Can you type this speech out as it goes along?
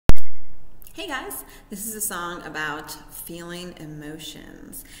Hey guys, this is a song about feeling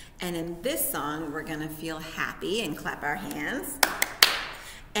emotions. And in this song, we're gonna feel happy and clap our hands.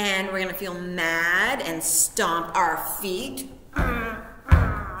 And we're gonna feel mad and stomp our feet. And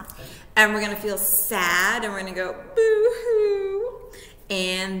we're gonna feel sad and we're gonna go boo-hoo.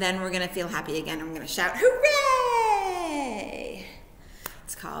 And then we're gonna feel happy again and we're gonna shout hooray!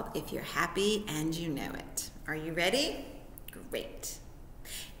 It's called If You're Happy and You Know It. Are you ready? Great.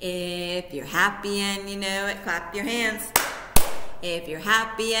 If you're happy and you know it, clap your hands. If you're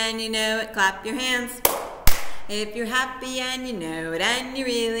happy and you know it, clap your hands. If you're happy and you know it and you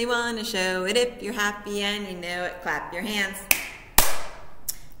really want to show it, if you're happy and you know it, clap your hands.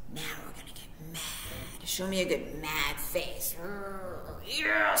 Now we're going to get mad. Show me a good mad face.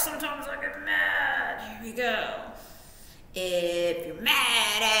 Yeah, sometimes I get mad. Here we go. If you're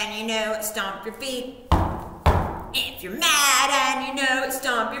mad and you know it, stomp your feet. If you're mad and you know it,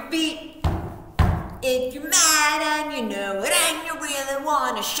 stomp your feet. If you're mad and you know it and you really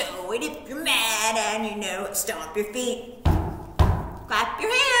want to show it, if you're mad and you know it, stomp your feet. Clap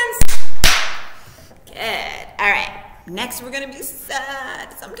your hands. Good. All right. Next we're going to be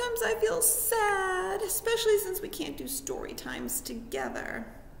sad. Sometimes I feel sad, especially since we can't do story times together.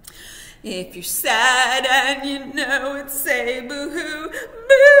 If you're sad and you know it, say boo-hoo,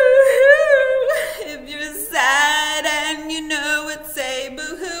 boo-hoo. If you're sad and you know it, say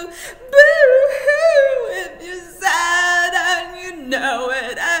boo-hoo, boo-hoo. If you're sad and you know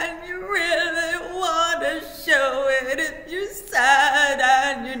it and you really want to show it, if you're sad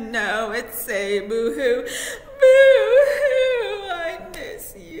and you know it, say boo-hoo, boo-hoo. I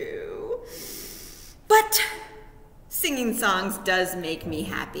miss you. But singing songs does make me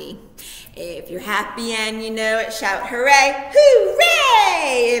happy. If you're happy and you know it, shout hooray,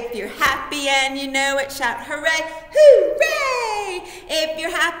 hooray! If you're happy and you know it, shout hooray, hooray! If you're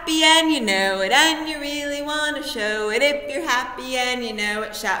happy and you know it and you really want to show it, if you're happy and you know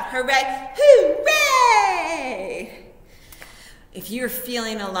it, shout hooray, hooray! If you're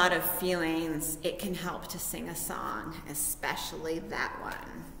feeling a lot of feelings, it can help to sing a song, especially that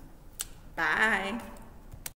one. Bye.